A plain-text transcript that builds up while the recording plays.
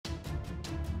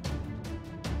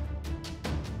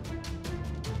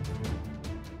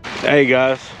Hey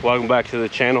guys, welcome back to the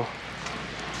channel.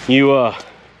 You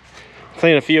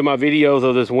seen a few of my videos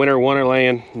of this winter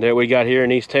wonderland that we got here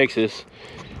in East Texas,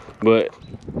 but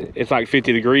it's like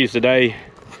 50 degrees today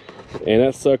and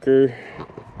that sucker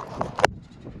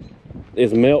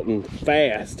is melting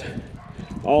fast.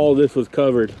 All this was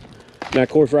covered. Now of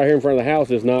course right here in front of the house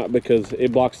is not, because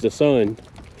it blocks the sun,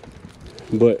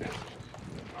 but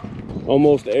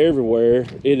almost everywhere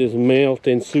it is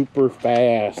melting super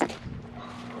fast.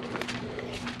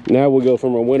 Now we go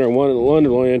from a winter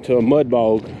wonderland to a mud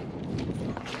bog.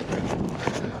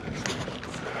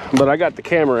 But I got the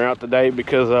camera out today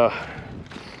because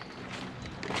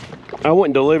I went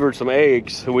and delivered some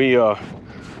eggs. We got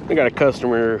a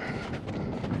customer,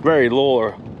 very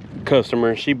loyal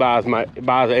customer. She buys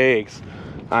eggs.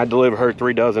 I delivered her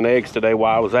 3 dozen eggs today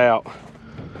while I was out,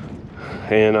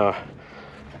 and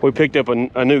we picked up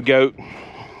a new goat.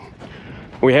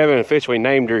 We haven't officially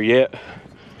named her yet.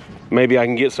 Maybe I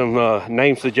can get some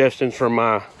name suggestions from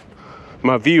my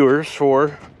viewers for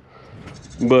her.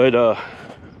 But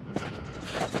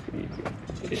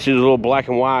she's a little black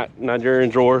and white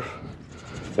Nigerian Dwarf.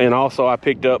 And also I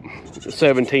picked up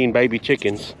 17 baby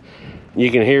chickens. You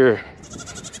can hear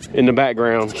in the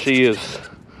background, she is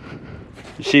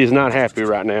not happy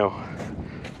right now.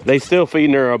 They still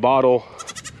feeding her a bottle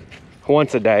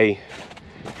once a day,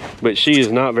 but she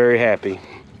is not very happy.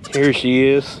 Here she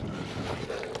is.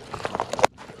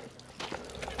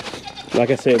 Like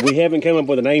I said, we haven't come up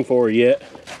with a name for her yet,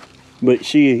 but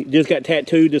she just got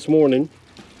tattooed this morning.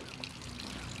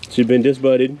 She's been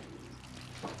disbudded.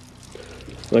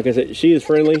 Like I said, she is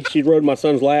friendly. She rode my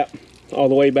son's lap all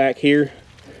the way back here.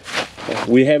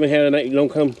 We haven't had a name.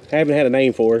 Haven't had a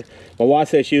name for her. My wife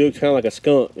said she looks kind of like a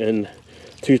skunk, and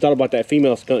she thought about that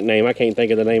female skunk name. I can't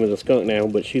think of the name of the skunk now,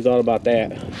 but she thought about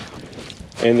that.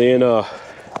 And then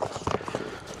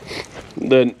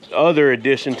the other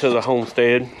addition to the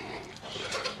homestead,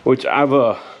 which I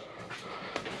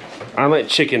let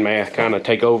chicken math kind of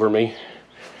take over me.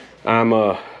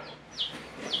 I'm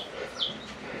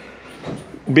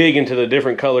big into the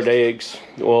different colored eggs.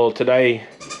 Well, today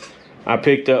I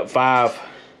picked up 5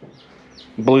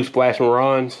 Blue Splash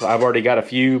Marans. I've already got a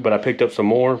few, but I picked up some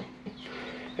more.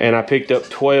 And I picked up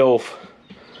 12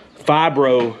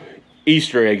 Fibro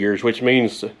Easter eggers, which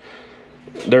means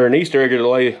they're an Easter egger to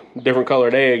lay different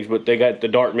colored eggs, but they got the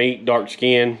dark meat, dark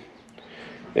skin,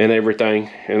 and everything.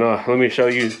 And let me show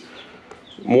you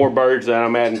more birds that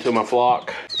I'm adding to my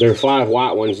flock. There are 5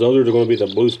 white ones. Those are going to be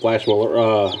the Blue Splash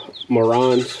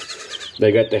Marans.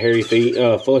 They got the hairy feet,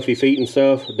 fluffy feet and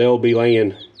stuff. They'll be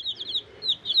laying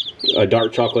a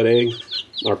dark chocolate egg,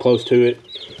 or close to it.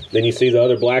 Then you see the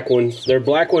other black ones. They're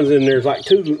black ones, and there's like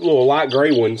 2 little light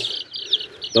gray ones.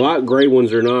 The light gray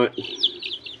ones are not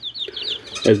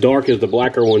as dark as the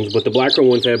blacker ones, but the blacker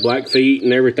ones have black feet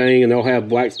and everything, and they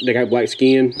got black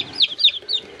skin.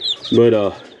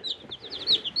 But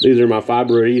these are my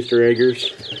Fibro Easter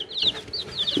eggers.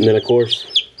 And then of course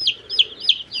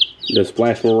the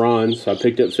Splash Marans. I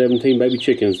picked up 17 baby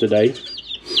chickens today.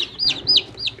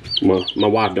 My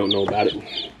wife don't know about it,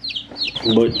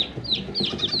 but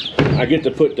I get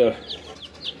to put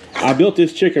I built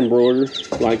this chicken brooder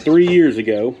like 3 years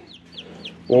ago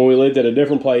when we lived at a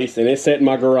different place, and it sat in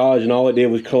my garage, and all it did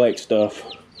was collect stuff.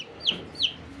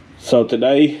 So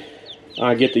today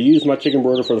I get to use my chicken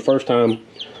brooder for the first time.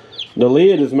 The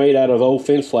lid is made out of old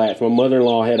fence slats. My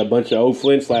mother-in-law had a bunch of old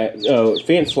fence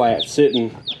slats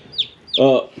sitting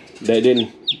up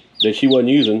that she wasn't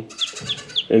using,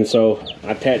 and so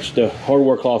I attached the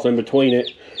hardware cloth in between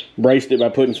it, braced it by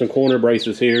putting some corner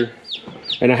braces here,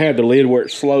 and I had the lid where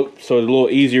it sloped, so it's a little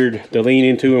easier to lean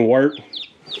into and work.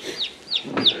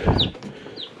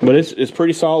 But it's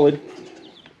pretty solid.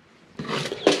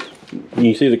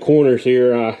 You see the corners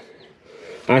here.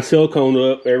 I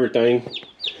siliconed up everything.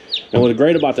 And what's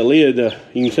great about the lid,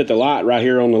 you can set the light right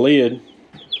here on the lid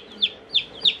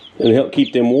and help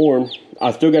keep them warm.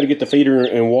 I still got to get the feeder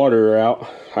and water out.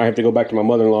 I have to go back to my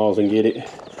mother-in-law's and get it.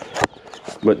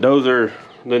 But those are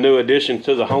the new additions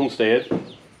to the homestead.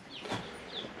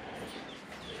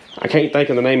 I can't think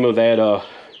of the name of that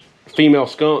female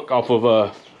skunk off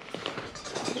of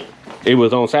it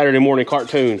was on Saturday morning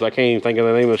cartoons. I can't even think of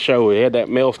the name of the show. It had that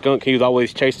male skunk. He was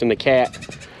always chasing the cat,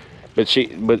 but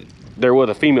there was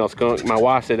a female skunk. My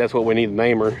wife said that's what we need to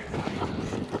name her.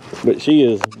 But she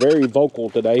is very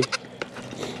vocal today.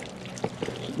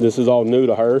 This is all new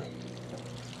to her.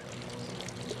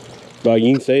 But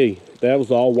you can see that was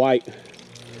all white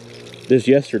this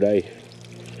yesterday.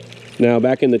 Now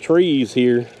back in the trees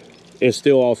here, it's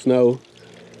still all snow,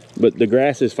 but the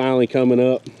grass is finally coming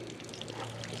up.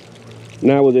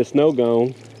 Now with this snow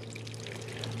gone,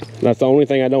 That's the only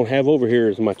thing I don't have over here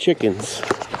is my chickens.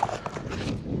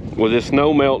 With this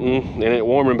snow melting and it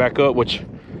warming back up, which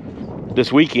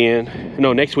this weekend,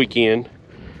 no, next weekend,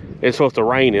 it's supposed to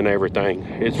rain and everything.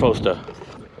 It's supposed to,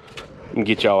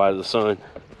 get y'all out of the sun.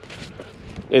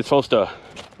 It's supposed to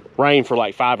rain for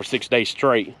like 5 or 6 days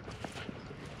straight.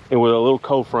 And with a little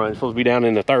cold front, it's supposed to be down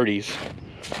in the 30s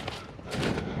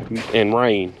and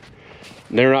rain.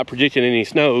 They're not predicting any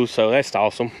snow, so that's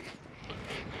awesome.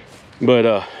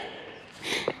 But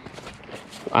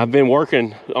I've been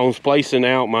working on splicing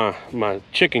out my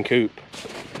chicken coop.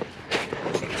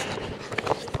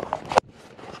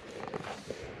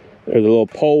 There's a little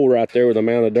pole right there with a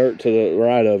mound of dirt to the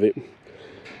right of it.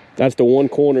 That's the one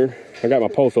corner. I got my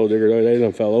post hole digger there, they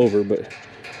done fell over, but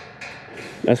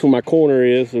that's where my corner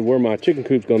is where my chicken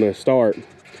coop's gonna start.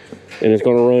 And it's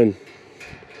gonna run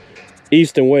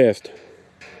east and west.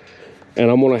 And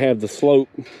I'm gonna have the slope,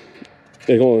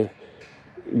 it's gonna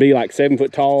be like 7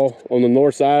 foot tall on the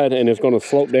north side, and it's gonna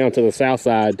slope down to the south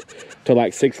side to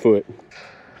like 6 foot.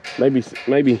 Maybe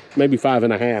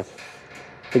 5.5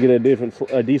 to get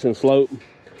a decent slope.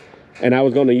 And I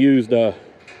was gonna use the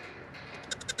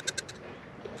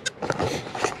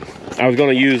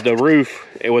roof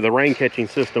with a rain catching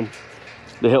system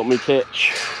to help me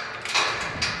catch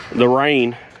the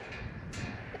rain.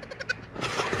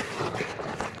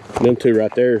 Them two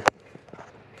right there,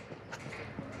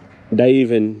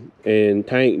 Dave and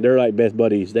Tank, they're like best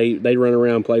buddies. They run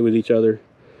around, play with each other,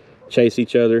 chase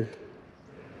each other.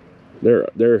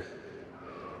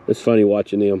 It's funny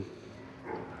watching them.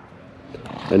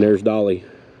 And there's Dolly.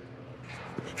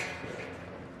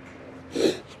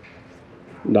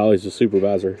 Dolly's the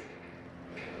supervisor.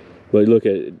 But look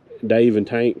at Dave and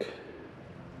Tank.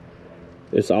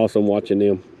 It's awesome watching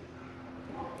them.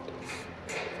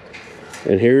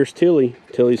 And here's Tilly.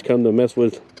 Tilly's come to mess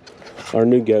with our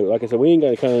new goat. Like I said, we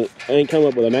ain't come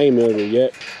up with a name of it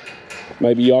yet.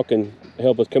 Maybe y'all can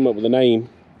help us come up with a name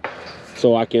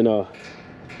so I can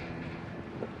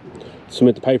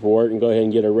submit the paperwork and go ahead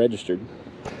and get her registered.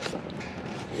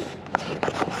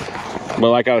 But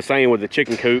like I was saying with the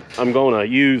chicken coop, I'm gonna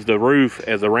use the roof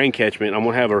as a rain catchment. I'm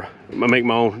gonna make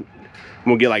my own. I'm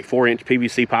gonna get like 4-inch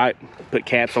PVC pipe, put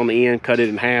caps on the end, cut it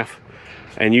in half,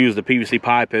 and use the PVC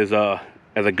pipe as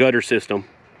a gutter system.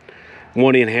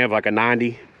 One end have like a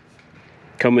 90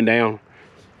 coming down,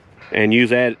 and use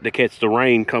that to catch the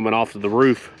rain coming off of the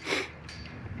roof.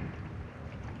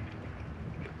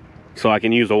 So I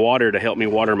can use the water to help me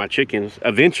water my chickens.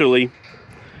 Eventually,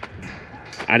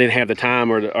 I didn't have the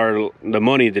time or the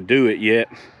money to do it yet,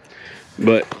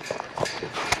 but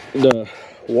the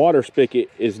water spigot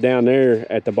is down there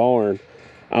at the barn.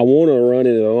 I want to run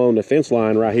it along the fence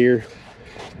line right here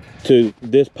to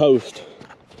this post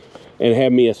and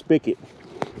have me a spigot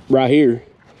right here.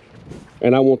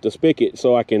 And I want the spigot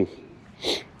so I can,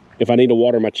 if I need to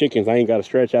water my chickens, I ain't got to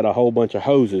stretch out a whole bunch of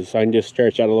hoses. I can just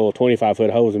stretch out a little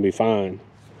 25-foot hose and be fine.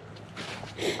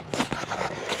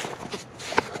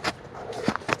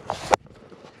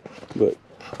 But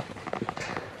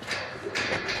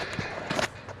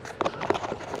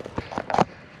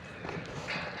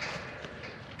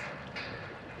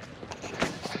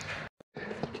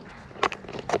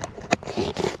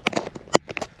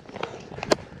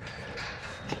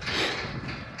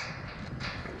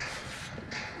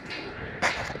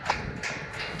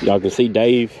y'all can see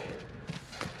Dave.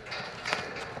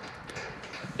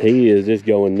 He is just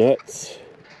going nuts.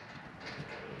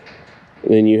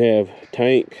 And then you have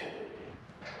Tank.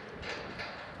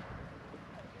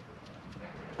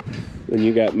 Then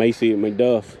you got Macy and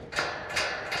McDuff.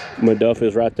 McDuff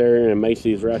is right there and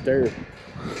Macy is right there.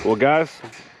 Well guys,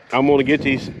 I'm gonna get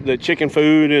the chicken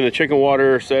food and the chicken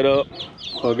water set up.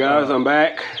 Well guys, I'm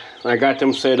back. I got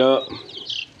them set up.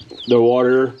 The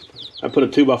water, I put a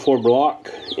 2x4 block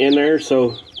in there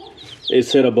so it's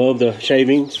set above the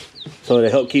shavings, so to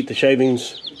help keep the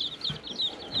shavings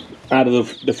out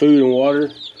of the food and water.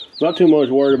 Not too much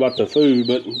worried about the food,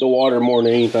 but the water more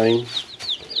than anything.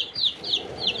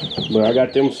 But I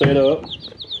got them set up.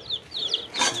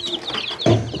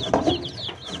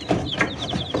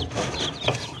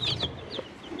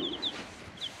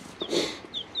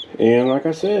 And like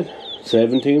I said,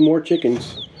 17 more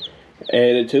chickens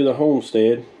added to the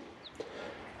homestead.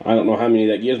 I don't know how many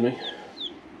that gives me.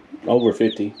 Over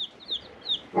 50.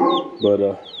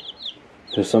 But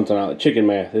just something out of chicken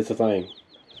math. It's a thing.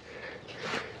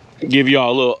 Give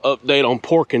y'all a little update on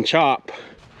pork and chop.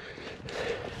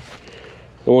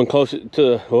 The one closest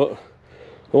to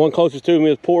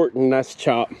me is pork, and that's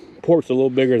chop. Pork's a little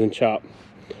bigger than chop.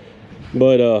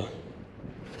 But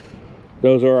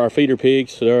those are our feeder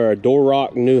pigs. They're a Door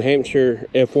Rock New Hampshire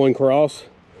F1 cross.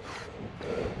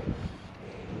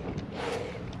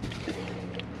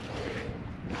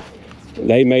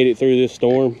 They made it through this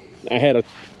storm. I had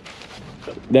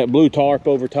that blue tarp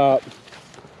over top.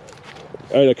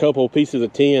 I had a couple of pieces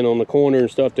of tin on the corner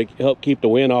and stuff to help keep the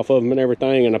wind off of them and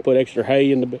everything, and I put extra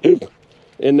hay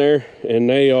in there, and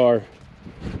they are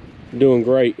doing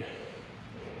great.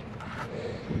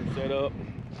 Set up.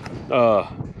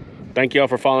 Thank y'all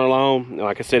for following along.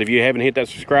 Like I said, if you haven't hit that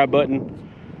subscribe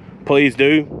button, please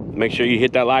do. Make sure you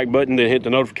hit that like button, then hit the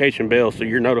notification bell so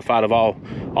you're notified of all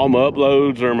my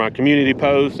uploads or my community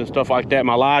posts and stuff like that,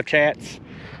 my live chats.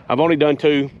 I've only done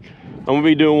 2. I'm gonna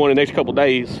be doing one in the next couple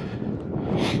days.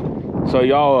 So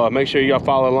y'all make sure y'all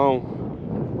follow along.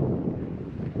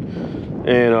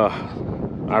 And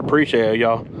I appreciate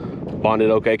y'all. Blue Splash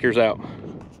Oak-Acres out.